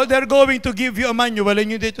magtrabaho, they're going to give you a manual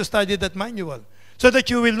and you need to study that manual so that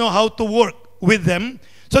you will know how to work with them,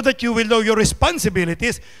 so that you will know your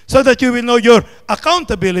responsibilities, so that you will know your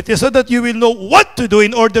accountability, so that you will know what to do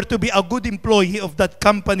in order to be a good employee of that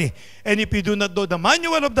company. And if you do not know the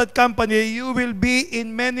manual of that company, you will be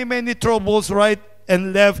in many, many troubles, right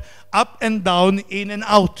and left, up and down, in and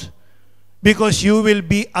out, because you will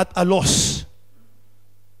be at a loss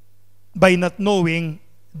by not knowing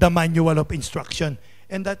the manual of instruction.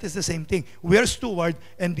 And that is the same thing. We are steward,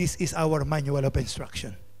 and this is our manual of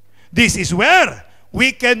instruction. This is where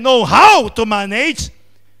we can know how to manage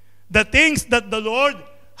the things that the Lord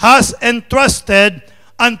has entrusted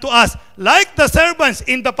unto us. Like the servants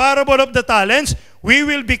in the parable of the talents, we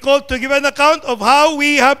will be called to give an account of how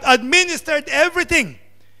we have administered everything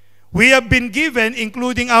we have been given,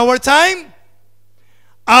 including our time,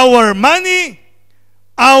 our money,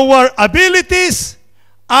 our abilities,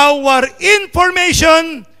 our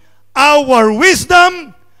information, our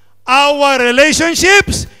wisdom, our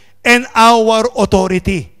relationships, and our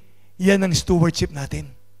authority. Yan ang stewardship natin.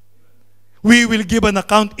 We will give an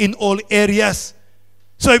account in all areas.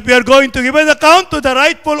 So if we are going to give an account to the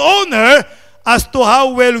rightful owner as to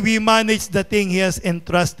how well we manage the thing He has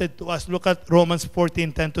entrusted to us. Look at Romans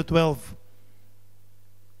 14:10-12.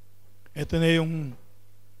 Ito na yung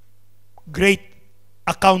great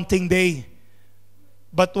accounting day.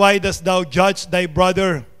 But why dost thou judge thy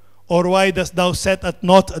brother? Or why dost thou set at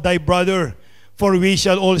naught thy brother? For we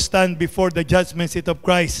shall all stand before the judgment seat of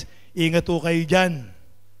Christ. Ingat po kayo dyan.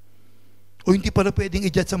 O hindi pala pwedeng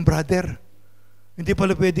i-judge ang brother. Hindi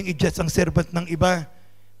pala pwedeng i-judge ang servant ng iba.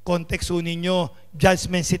 Context ho ninyo,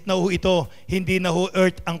 judgment seat na ho ito. Hindi na ho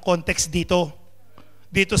earth ang context dito.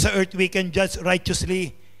 Dito sa earth, we can judge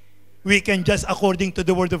righteously. We can judge according to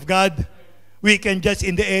the Word of God. We can judge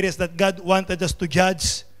in the areas that God wanted us to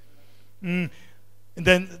judge. And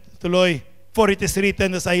then, tuloy, for it is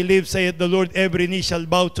written, as I live, saith the Lord, every knee shall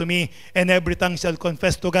bow to me, and every tongue shall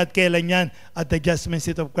confess to God. Kailan yan? At the judgment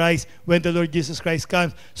seat of Christ, when the Lord Jesus Christ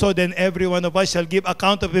comes. So then every one of us shall give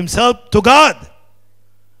account of himself to God.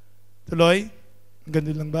 Tuloy,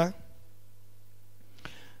 ganun lang ba?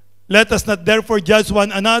 Let us not therefore judge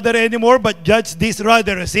one another anymore, but judge this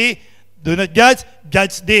rather. See? Do not judge,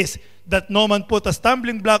 judge this, that no man put a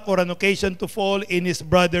stumbling block or an occasion to fall in his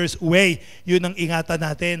brother's way. Yun ang ingatan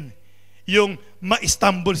natin. Yung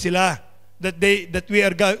ma-stumble sila, that we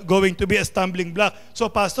are going to be a stumbling block. So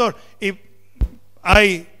Pastor, if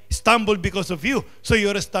I stumble because of you, so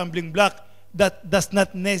you're a stumbling block, that does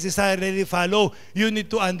not necessarily follow. You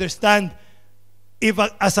need to understand, if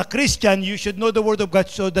as a Christian, you should know the Word of God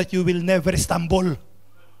so that you will never stumble.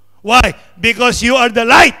 Why? Because you are the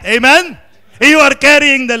light. Amen? You are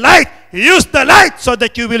carrying the light. Use the light so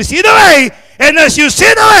that you will see the way. And as you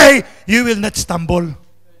see the way, you will not stumble.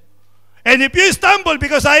 And if you stumble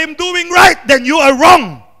because I am doing right, then you are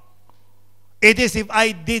wrong. It is if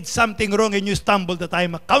I did something wrong and you stumble that I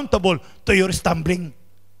am accountable to your stumbling.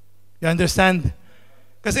 You understand?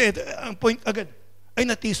 Kasi ang point agad, ay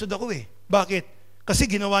natisod ako eh. Bakit? Kasi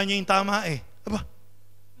ginawa niya yung tama eh. Aba,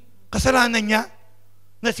 kasalanan niya.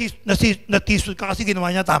 Natisod ka kasi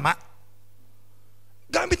ginawa niya tama.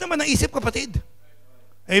 Gamit naman ng isip, kapatid.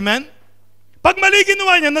 Amen? Pag mali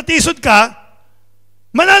ginawa niya, natisod ka,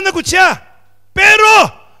 mananagot siya. Pero,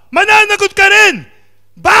 mananagot ka rin.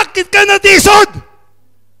 Bakit ka natisod?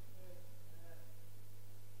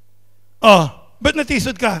 Oh, ba't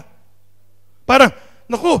natisod ka? Parang,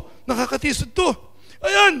 naku, nakakatisod to.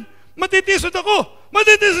 Ayan, matitisod ako.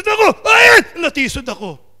 Matitisod ako. Ayan, natisod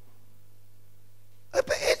ako.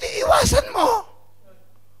 Aba, edi iwasan mo.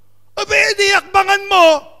 Aba, edi yakbangan mo.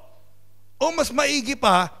 O mas maigi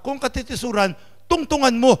pa, kung katitisuran,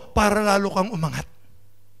 tungtungan mo para lalo kang umangat.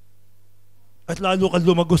 At lalo kang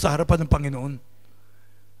lumago sa harapan ng Panginoon.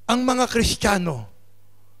 Ang mga Kristiyano,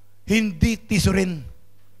 hindi tisurin.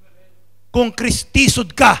 Kung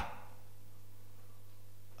Kristisod ka,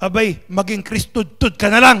 abay, maging Kristudtud ka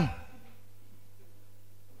na lang.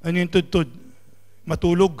 Ano yung tudtud?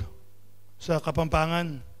 Matulog sa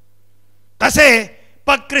Kapampangan. Kasi,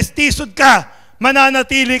 pag Kristisod ka,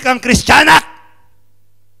 mananatili kang Kristyanak.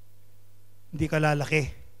 Hindi ka lalaki.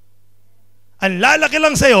 Ang lalaki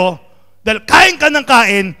lang sa'yo, dahil kain ka ng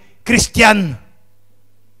kain, Kristyan.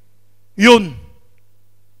 Yun.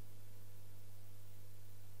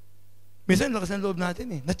 Minsan, lakas ng loob natin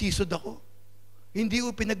eh. Natisod ako. Hindi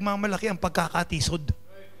ko pinagmamalaki ang pagkakatisod.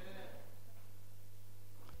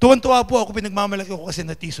 Tuwan-tuwa po ako, pinagmamalaki ako kasi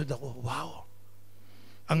natisod ako. Wow!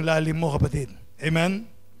 Ang lalim mo, kapatid. Amen?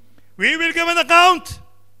 We will give an account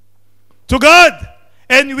to God.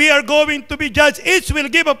 And we are going to be judged. Each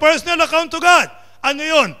will give a personal account to God. Ano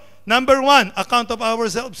yun? Number 1, account of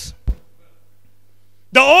ourselves.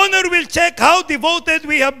 The owner will check how devoted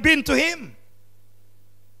we have been to Him.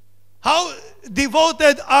 How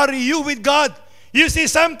devoted are you with God? You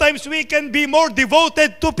see, sometimes we can be more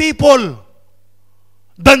devoted to people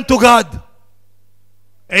than to God.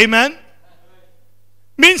 Amen?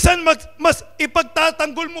 Minsan mas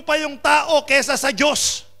ipagtatanggol mo pa yung tao kesa sa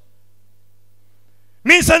Diyos.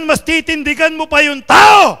 Minsan mas titindigan mo pa yung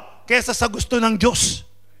tao kesa sa gusto ng Diyos.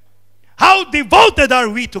 How devoted are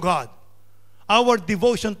we to God? Our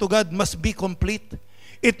devotion to God must be complete.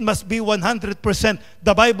 It must be 100%.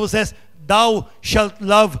 The Bible says, thou shalt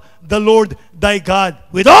love the Lord thy God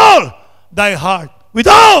with all thy heart, with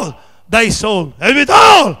all thy soul, and with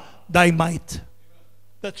all thy might.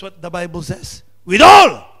 That's what the Bible says. With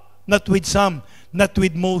all, not with some, not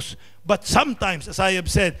with most. But sometimes, as I have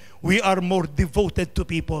said, we are more devoted to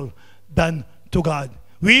people than to God.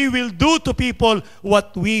 We will do to people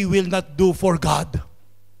what we will not do for God.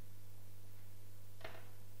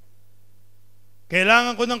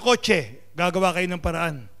 Kailangan ko ng kotse, gagawa kayo ng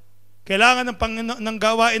paraan. Kailangan ng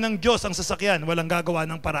gawain ng Diyos ang sasakyan, walang gagawa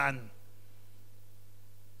ng paraan.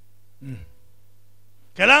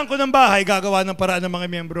 Kailangan ko ng bahay, gagawa ng paraan ng mga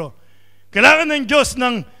miyembro. Kailangan ng Diyos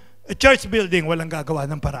ng church building, walang gagawa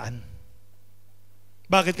ng paraan.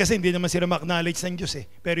 Bakit? Kasi hindi naman sila ma-acknowledge ng Diyos eh.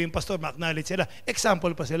 Pero yung pastor, ma-acknowledge sila.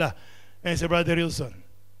 Example pa sila. And si Brother Wilson,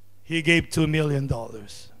 he gave $2 million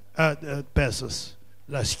pesos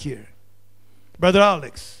last year. Brother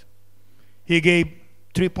Alex, he gave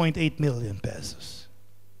 3.8 million pesos.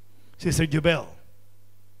 Sister Jubel,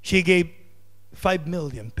 she gave 5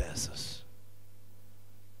 million pesos.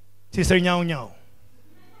 Sister Nyao Nyao,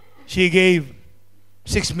 she gave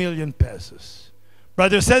 6 million pesos.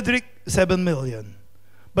 Brother Cedric, 7 million.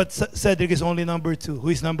 But Cedric is only number 2. Who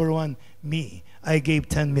is number 1? Me. I gave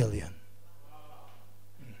 10 million.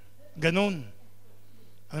 Ganun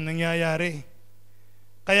ang nangyayari.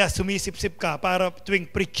 Kaya sumisip-sip ka para tuwing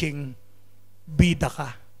preaching, bida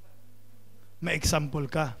ka. Ma-example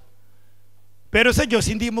ka. Pero sa Diyos,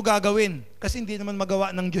 hindi mo gagawin. Kasi hindi naman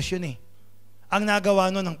magawa ng Diyos yun eh. Ang nagawa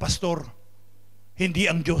nun ng pastor, hindi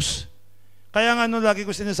ang Diyos. Kaya nga lagi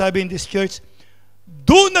ko sinasabi in this church,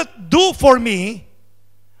 do not do for me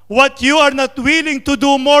what you are not willing to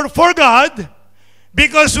do more for God,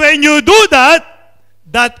 because when you do that,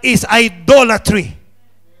 that is idolatry.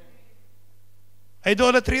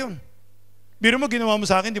 Idolatry yun. Biro mo ginawa mo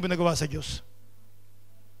sa akin, hindi mo nagawa sa Diyos.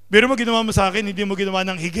 Biro mo ginawa mo sa akin, hindi mo ginawa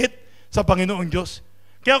ng higit sa Panginoong Diyos.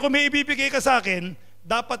 Kaya kung may ibibigay ka sa akin,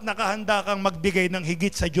 dapat nakahanda kang magbigay ng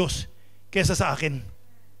higit sa Diyos kesa sa akin.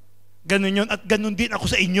 Ganun yun, at ganun din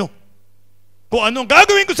ako sa inyo. Kung anong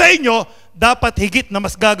gagawin ko sa inyo, dapat higit na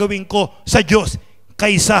mas gagawin ko sa Diyos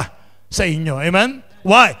kaysa sa inyo. Amen?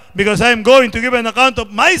 Why? Because I am going to give an account of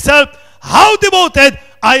myself, how devoted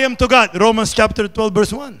I am to God. Romans chapter 12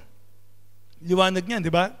 verse 1. Liwanag niyan, di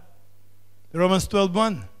ba? Romans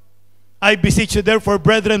 12:1. I beseech you therefore,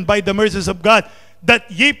 brethren, by the mercies of God, that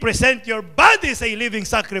ye present your bodies a living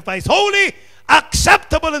sacrifice, holy,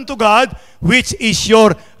 acceptable unto God, which is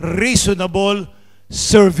your reasonable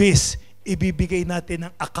service. Ibibigay natin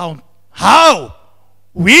ng account. How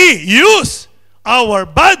we use our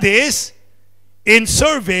bodies in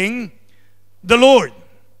serving the Lord.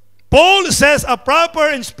 Paul says a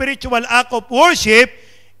proper and spiritual act of worship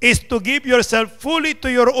is to give yourself fully to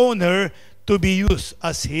your owner to be used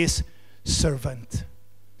as his servant.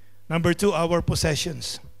 Number 2, our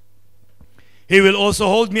possessions. He will also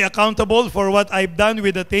hold me accountable for what I've done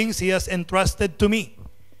with the things he has entrusted to me.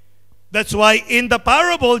 That's why in the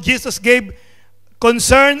parable, Jesus gave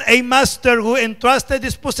concern a master who entrusted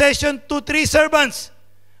his possession to 3 servants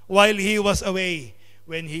while he was away.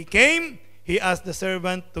 When he came, he asked the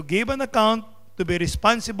servant to give an account, to be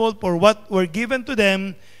responsible for what were given to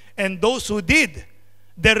them, and those who did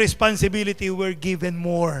their responsibility were given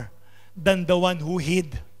more than the one who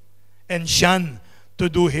hid and shunned to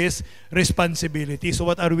do his responsibility. So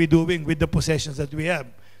what are we doing with the possessions that we have?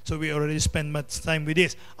 So we already spent much time with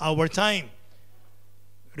this. Our time.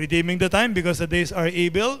 Redeeming the time because the days are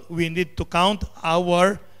evil. We need to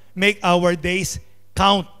make our days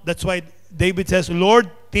count. That's why David says, Lord,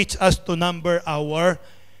 teach us to number our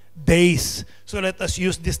days. So let us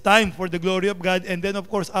use this time for the glory of God. And then, of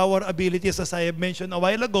course, our abilities, as I have mentioned a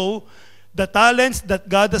while ago, The talents that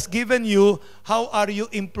God has given you, how are you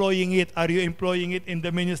employing it? Are you employing it in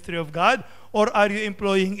the ministry of God? Or are you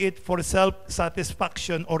employing it for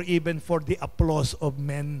self-satisfaction or even for the applause of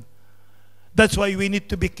men? That's why we need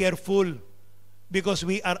to be careful, because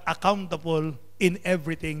we are accountable in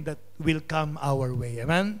everything that will come our way.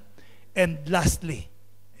 Amen? And lastly,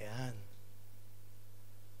 ayan.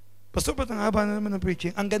 Pastor, ba't ang haba na naman ng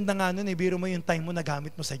preaching? Ang ganda nga nun, biro mo yung time mo na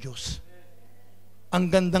gamit mo sa Diyos.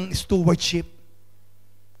 Ang gandang stewardship.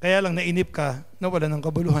 Kaya lang nainip ka, nawala ng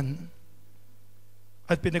kabuluhan.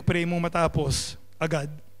 At pinag-pray mong matapos,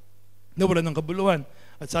 agad, nawala ng kabuluhan.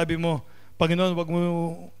 At sabi mo, Panginoon, wag mo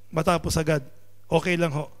matapos agad. Okay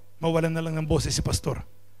lang ho, mawalan na lang ng boses si pastor.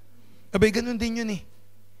 Abay, ganun din yun eh.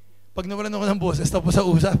 Pag nawalan ako ng boses, tapos sa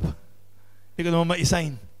usap, hindi ko naman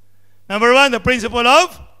ma-assign. Number 1, the principle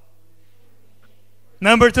of.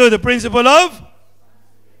 Number 2, the principle of.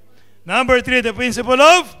 Number 3, the principle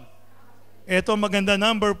of. Ito maganda.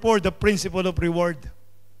 Number 4, the principle of reward.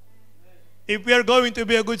 If we are going to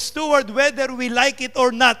be a good steward, whether we like it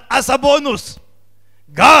or not, as a bonus,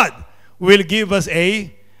 God will give us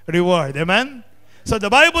a reward. Amen? So the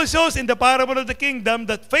Bible shows in the parable of the kingdom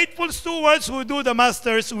that faithful stewards who do the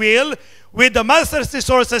master's will with the master's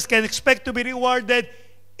resources can expect to be rewarded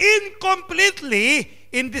incompletely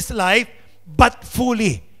in this life, but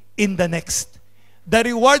fully in the next. The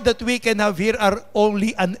reward that we can have here are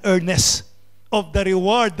only an earnest of the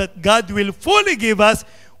reward that God will fully give us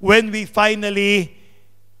when we finally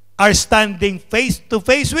are standing face to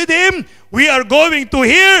face with Him. We are going to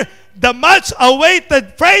hear the much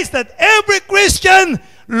awaited phrase that every Christian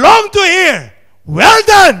long to hear. Well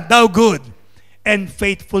done, thou good and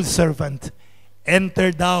faithful servant.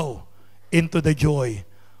 Enter thou into the joy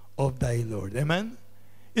of thy Lord. Amen?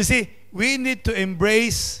 You see, we need to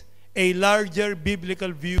embrace a larger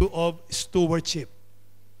biblical view of stewardship,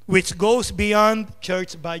 which goes beyond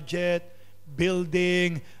church budget,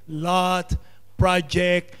 building, lot,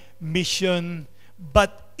 project, mission,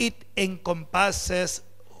 but it encompasses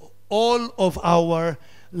all of our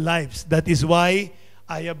lives. That is why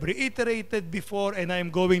I have reiterated before, and I am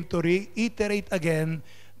going to reiterate again,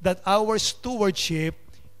 that our stewardship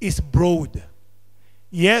is broad.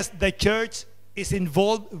 Yes, the church is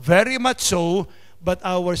involved, very much so, but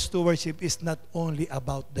our stewardship is not only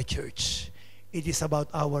about the church. It is about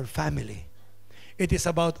our family. It is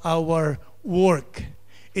about our work.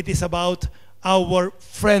 It is about our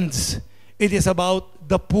friends. It is about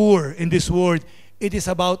the poor in this world. It is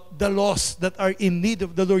about the lost that are in need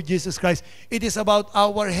of the Lord Jesus Christ. It is about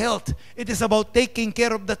our health. It is about taking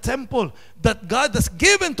care of the temple that God has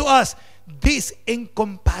given to us. This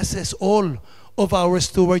encompasses all of our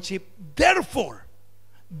stewardship. Therefore,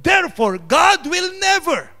 God will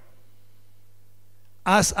never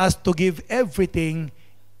ask us to give everything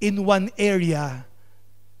in one area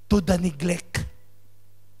to the neglect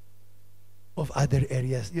of other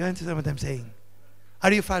areas. You understand what I'm saying?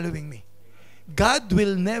 Are you following me? God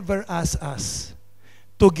will never ask us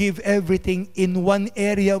to give everything in one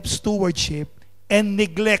area of stewardship and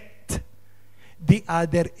neglect the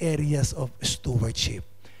other areas of stewardship.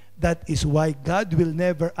 That is why God will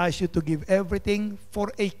never ask you to give everything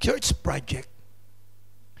for a church project.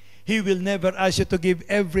 He will never ask you to give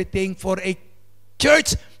everything for a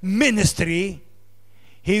church ministry.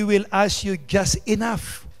 He will ask you just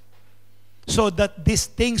enough so that these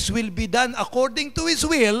things will be done according to His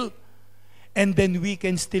will, and then we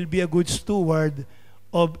can still be a good steward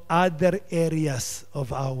of other areas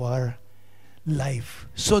of our life.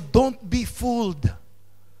 So don't be fooled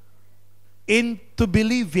into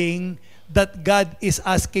believing that God is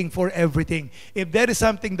asking for everything. If there is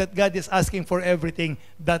something that God is asking for everything,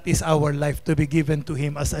 that is our life to be given to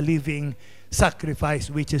Him as a living sacrifice,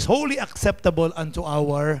 which is wholly acceptable unto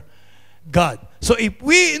our God. So if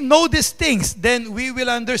we know these things, then we will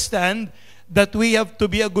understand that we have to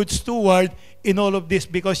be a good steward in all of this,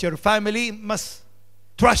 because your family must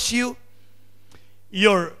trust you.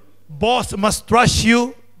 Your boss must trust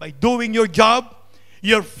you by doing your job.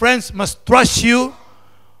 Your friends must trust you.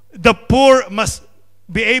 The poor must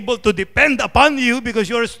be able to depend upon you because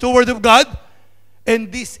you're a steward of God.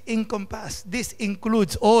 And this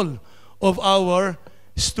includes all of our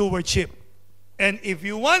stewardship. And if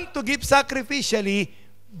you want to give sacrificially,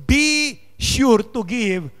 be sure to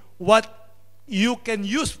give what you can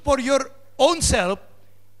use for your own self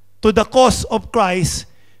to the cause of Christ,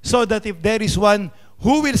 so that if there is one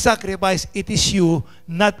who will sacrifice, it is you,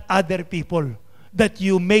 not other people that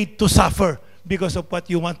you made to suffer because of what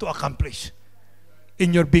you want to accomplish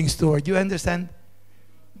in your being steward. You understand?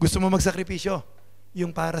 Gusto mo magsakripisyo?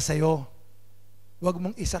 Yung para sa'yo. Huwag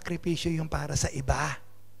mong isakripisyo yung para sa iba.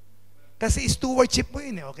 Kasi stewardship mo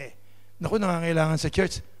yun eh. Okay. Naku, nangangailangan sa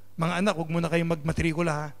church. Mga anak, huwag muna kayong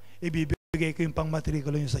magmatrikula ha. Ibibigay ko yung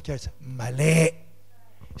pang-matrikula nyo sa church. Mali.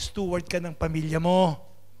 Steward ka ng pamilya mo.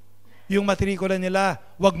 Yung matrikula nila,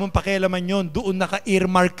 huwag mong pakialaman yun. Doon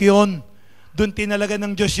naka-earmark yun. Doon tinalaga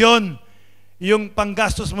ng Diyos yun. Yung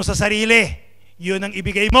panggastos mo sa sarili, yun ang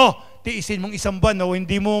ibigay mo. Tiisin mong isang buwan, no?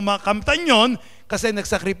 Hindi mo makamtan yun kasi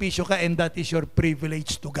nagsakripisyo ka and that is your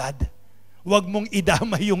privilege to God. Huwag mong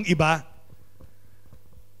idama yung iba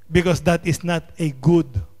because that is not a good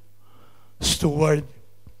steward.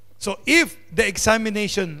 So if the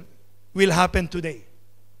examination will happen today,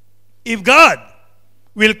 if God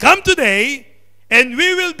will come today and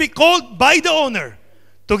we will be called by the owner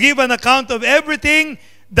to give an account of everything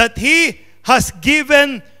that He has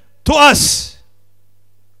given to us.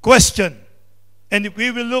 Question. And if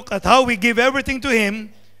we will look at how we give everything to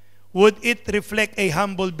Him, would it reflect a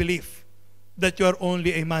humble belief that you are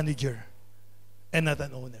only a manager and not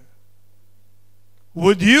an owner?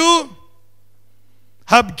 Would you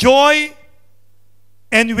have joy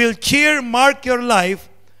and will cheer mark your life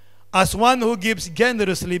as one who gives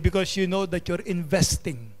generously because you know that you're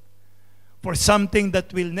investing for something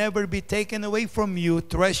that will never be taken away from you,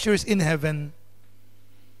 treasures in heaven?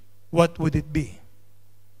 What would it be?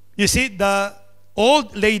 You see, the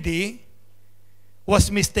old lady was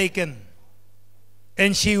mistaken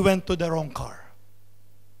and she went to the wrong car.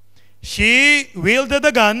 She wielded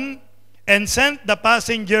a gun and sent the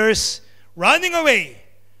passengers running away,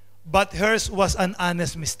 but hers was an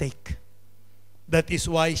honest mistake. That is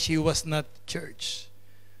why she was not church.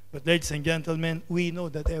 But ladies and gentlemen, we know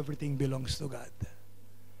that everything belongs to God.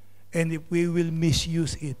 And if we will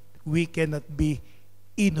misuse it, we cannot be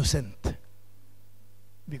innocent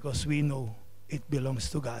because we know it belongs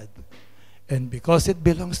to God. And because it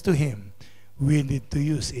belongs to Him, we need to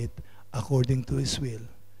use it according to His will.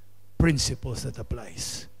 Principles that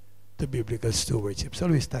applies to biblical stewardship. So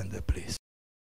we stand up, please.